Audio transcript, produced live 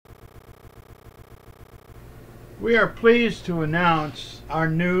We are pleased to announce our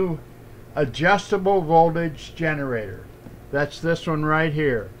new adjustable voltage generator. That's this one right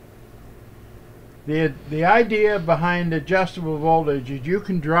here. The idea behind adjustable voltage is you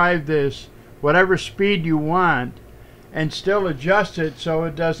can drive this whatever speed you want and still adjust it so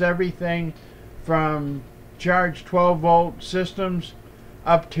it does everything from charge 12 volt systems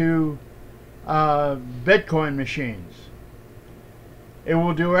up to Bitcoin machines. It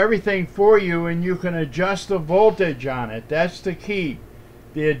will do everything for you, and you can adjust the voltage on it. That's the key,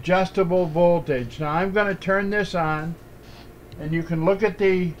 the adjustable voltage. Now I'm going to turn this on, and you can look at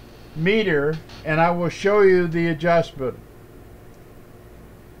the meter, and I will show you the adjustment.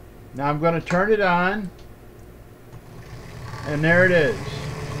 Now I'm going to turn it on, and there it is.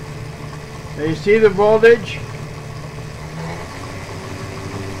 Now you see the voltage?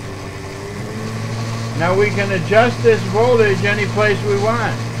 Now we can adjust this voltage any place we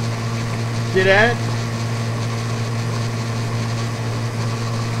want. See that?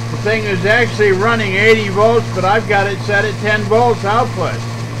 The thing is actually running 80 volts, but I've got it set at 10 volts output.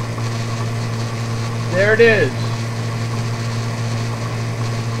 There it is.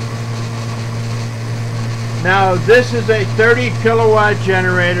 Now this is a 30 kilowatt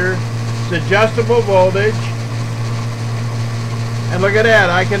generator. It's adjustable voltage. And look at that,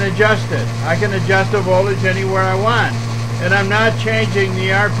 I can adjust it. I can adjust the voltage anywhere I want. And I'm not changing the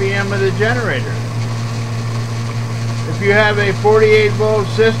RPM of the generator. If you have a 48 volt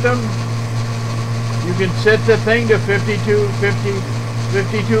system, you can set the thing to 52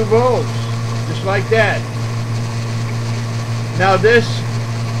 volts. Just like that. Now this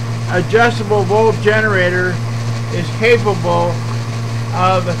adjustable volt generator is capable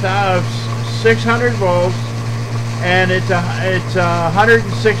of 600 volts, and it's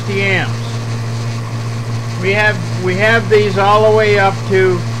 160 amps. We have these all the way up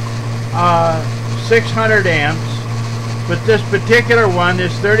to 600 amps, but this particular one,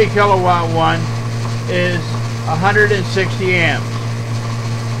 this 30 kilowatt one, is 160 amps.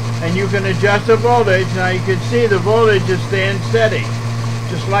 And you can adjust the voltage. Now you can see the voltage is staying steady,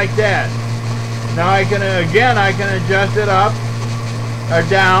 just like that. Now I can adjust it up or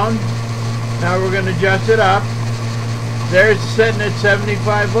down. Now we're going to adjust it up. There it's sitting at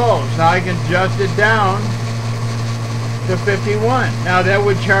 75 volts. Now I can adjust it down to 51. Now that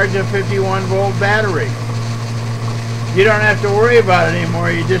would charge a 51 volt battery. You don't have to worry about it anymore.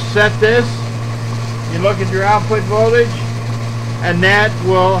 You just set this, you look at your output voltage, and that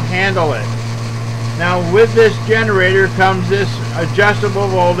will handle it. Now with this generator comes this adjustable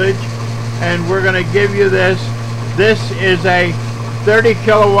voltage, and we're going to give you this. This is a 30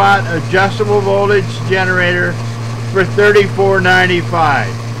 kilowatt adjustable voltage generator for $34.95.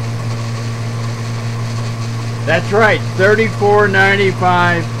 That's right,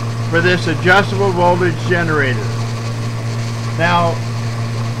 $34.95 for this adjustable voltage generator. Now,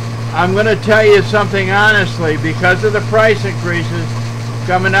 I'm going to tell you something honestly, because of the price increases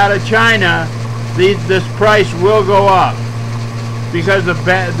coming out of China, this price will go up, because the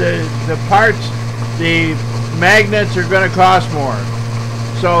parts, the magnets are going to cost more.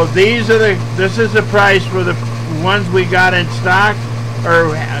 So this is the price for the ones we got in stock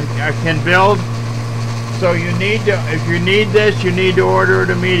or can build. So you need to, if you need this, you need to order it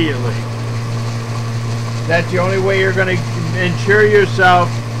immediately. That's the only way you're going to insure yourself.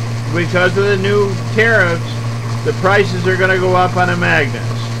 Because of the new tariffs, the prices are going to go up on the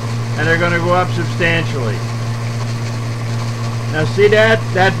magnets, and they're going to go up substantially. Now see that?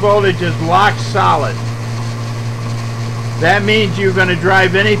 That voltage is locked solid. That means you're going to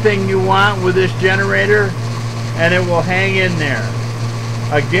drive anything you want with this generator, and it will hang in there.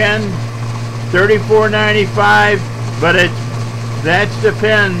 Again, $34.95, but that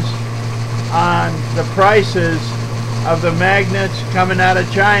depends on the prices of the magnets coming out of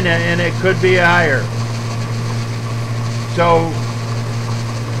China, and it could be higher. So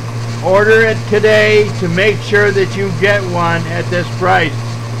order it today to make sure that you get one at this price,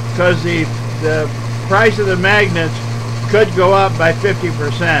 because the price of the magnets could go up by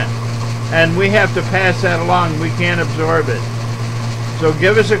 50%, and we have to pass that along. We can't absorb it. So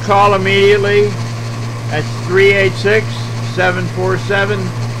give us a call immediately at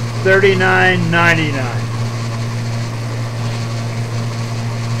 386-747-3999.